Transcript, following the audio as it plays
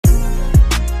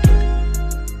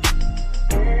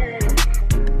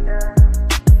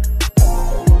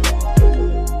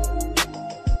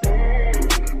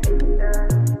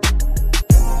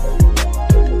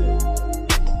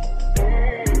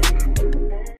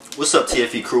What's up,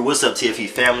 TFE crew? What's up, TFE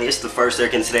family? It's the first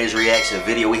Eric. In today's reaction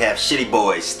video, we have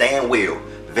ShittyBoyz Stanwill,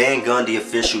 Vangundy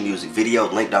official music video,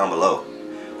 link down below.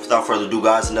 Without further ado,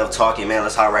 guys, enough talking, man.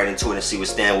 Let's hop right into it and see what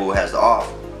Stanwill has to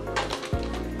offer.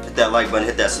 Hit that like button,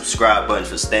 hit that subscribe button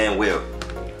for Stanwill.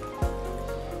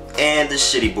 And the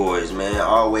ShittyBoyz, man,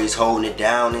 always holding it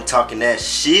down and talking that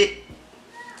shit.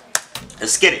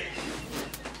 Let's get it.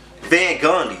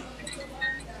 Vangundy.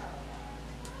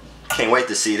 Can't wait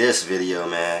to see this video,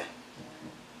 man.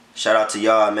 Shout out to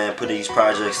y'all, man, putting these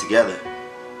projects together.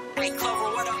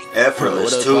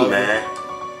 Effortless too, man.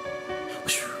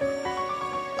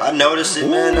 I noticed it,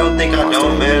 man. Don't think I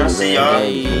don't, man. I see y'all.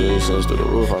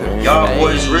 Y'all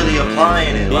boys really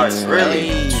applying it, like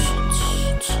really.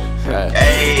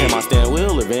 Hey, my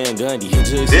Stanwill or Vangundy.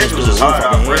 Bitch was just hard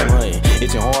out rip.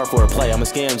 Itching hard for a play. I'm a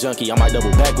scam junkie. I might double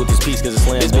back with this piece cause it's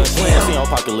slam dunk. See on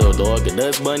pocket little dog, a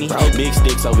dust bunny. Big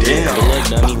sticks over here. The luck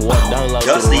dummy. Walk down low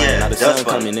through the rain. Now the sun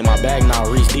coming in my bag. Now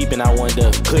I reach deep and I want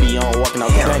the hoodie on. Walking out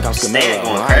the bank. I'm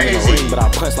Scamella. I ain't in a ring, but I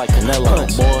punch like Canelo.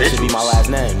 Boy should be my last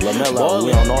name. LaMelo.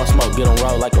 We on all smoke. Get on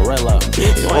roll like a Rello.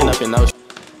 You ain't up in no.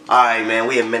 Alright, man.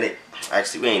 We a minute.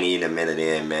 Actually, we ain't even a minute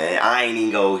in, man. I ain't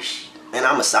even go. And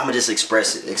I'ma just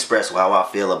express how I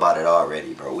feel about it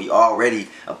already, bro. We already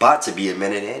about to be a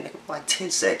minute in, like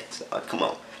 10 seconds. Come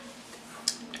on.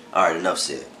 Alright, enough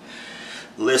said.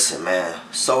 Listen, man.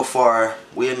 So far,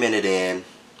 we a minute in.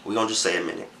 We gonna just say a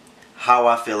minute. How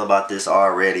I feel about this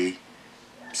already.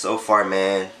 So far,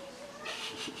 man.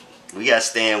 We got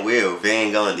Stanwill,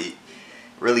 Vangundy,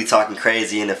 really talking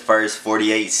crazy in the first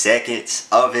 48 seconds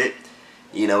of it.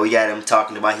 You know, we got him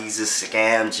talking about he's a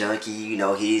scam junkie, you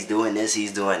know, he's doing this,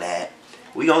 he's doing that.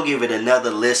 We gonna give it another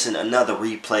listen, another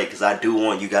replay, because I do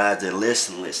want you guys to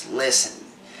listen.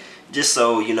 Just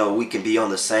so, you know, we can be on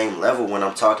the same level when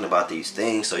I'm talking about these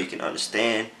things, so you can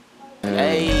understand.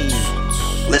 Hey.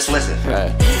 Listen.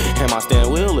 And my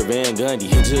Stanwill or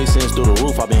Vangundy. Jig since through the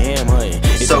roof, I've been ham hunting.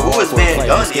 So who is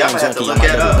Vangundy? I'm gonna have to look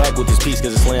that up. Back with this piece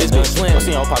cause it's slam dunk. I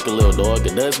see on pocket little dog,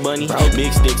 a dust bunny.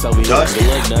 Big sticks over here. The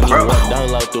luck dummy. Walk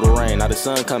down low through the rain. Now the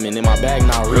sun coming in my bag.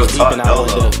 Now I reach deep and I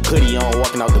want the hoodie on.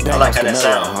 Walking out the back. I like how that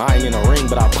sound. I ain't in a ring,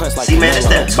 but I punch like see, man, it's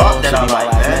that talk that I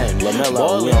like, man.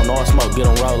 LaMelo. We on all smoke. Get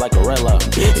on roll like a Rello.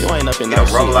 You ain't up in no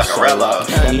shit. Roll like a Rello.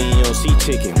 That mean you don't see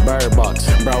chicken. Bird box.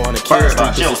 Bro on the kill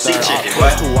street. You don't see chicken,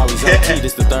 what?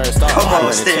 This the third stop. Come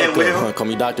on, Stanwill. Call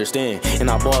me Dr. Stan. And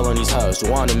I ball on these hoes.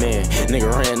 Juana man.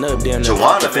 Nigga ran up damn near.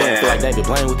 Juana man. Feel like they be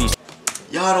playing with these.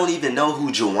 Y'all don't even know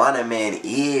who Juana man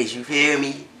is. You hear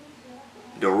me?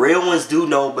 The real ones do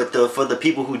know, but for the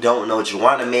people who don't know,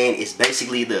 Juana man is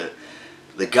basically the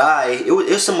guy. It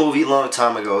was a movie a long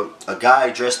time ago. A guy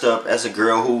dressed up as a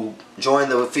girl who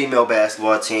joined the female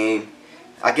basketball team.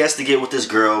 I guess to get with this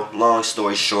girl. Long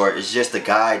story short, it's just a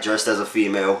guy dressed as a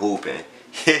female hooping.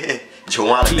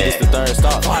 Juana man. This the third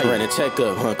stop. I ran a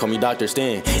checkup, call me Dr.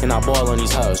 Stan. And I ball on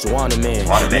these hoes. Juana man.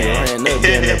 Ran up,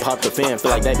 damn near popped the fan.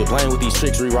 Feel like they been playing with these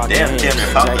tricks, re-rocking damn near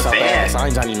popped the fan. I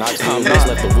ain't Johnny Knox. I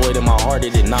left the void in my heart,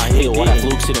 it did not heal. All that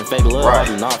fluke shit and fake love, I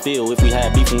do not feel. If we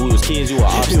had beef when we was kids, you were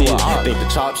off still. I think the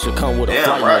chop should come with a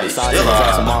flight. Right. Decided to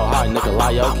ask him all high,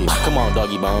 Nikolai. Come on,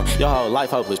 doggy bone. Your whole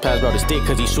life hopeless. Pass bro the stick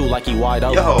cause he shoot like he wide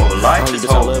open. Your whole life is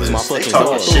hopeless. They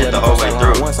talking shit the whole way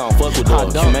through. Once I don't fuck with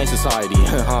dogs. Humane society.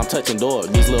 I'm touching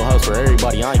dog. These little hoes for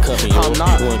everybody. I ain't cuffing you. I'm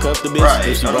not. You ain't cuff the bitch.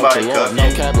 Right. She broke the law.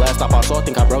 No cap. Last stop I saw, I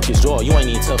think I broke his jaw. You ain't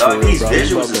even tough for real, bro. These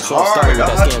visuals is hard, dog.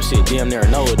 That scam shit damn near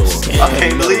know it all. I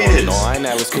can't believe it. No, I ain't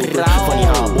Alice Cooper. Funny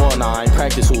how I ball. Nah, I ain't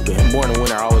practice hooping. Born a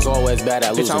winner. I was always bad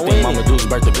at losing. Think mama dude's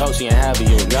birthday coach. She ain't have a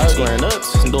unit. Squaring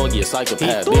ups. Doggy a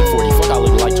psychopath. Big 40. Fuck I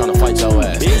look like trying to fight your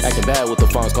ass. Acting bad with the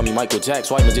phones. Call me Michael Jack.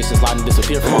 Swipe magician sliding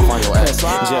disappear from my final ass.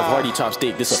 Jeff Hardy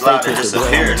chopstick. This a fake twister.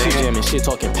 Jamming shit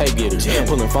talking pay getters.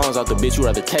 Pulling phones out the bitch. You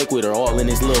rather cake with her. All in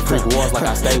this little freak walls like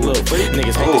I stay with her.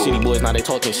 Niggas hate the ShittyBoyz, now they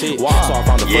talking shit. So I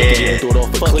found the fuck and threw it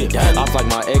off the clip. I feel like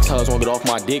my ex-hubs won't get off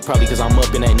my dick, probably cause I'm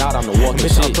up and they not, I'm the walking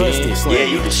shit. Yeah,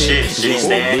 you the shit,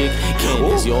 Stan. Big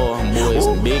Candace, your boys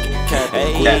and big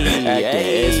Captain acting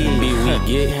SB, we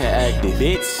get active,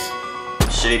 bitch.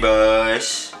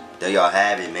 ShittyBoyz, there y'all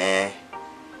have it, man.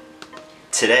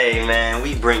 Today, man,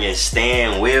 we bringing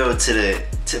Stanwill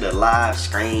to the live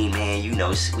screen, man. You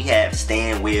know, we have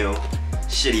Stanwill,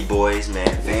 ShittyBoyz, man,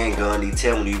 Vangundy.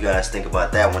 Tell me what you guys think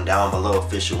about that one down below.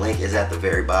 Official link is at the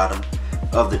very bottom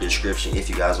of the description if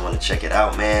you guys want to check it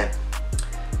out, man.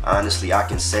 Honestly, I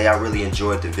can say I really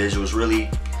enjoyed the visuals. Really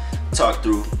talked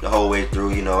through the whole way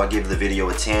through. You know, I give the video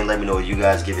a 10. Let me know what you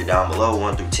guys give it down below.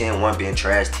 1 through 10. 1 being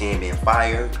trash, 10 being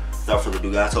fire. Without further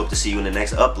ado, guys, hope to see you in the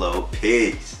next upload.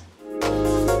 Peace.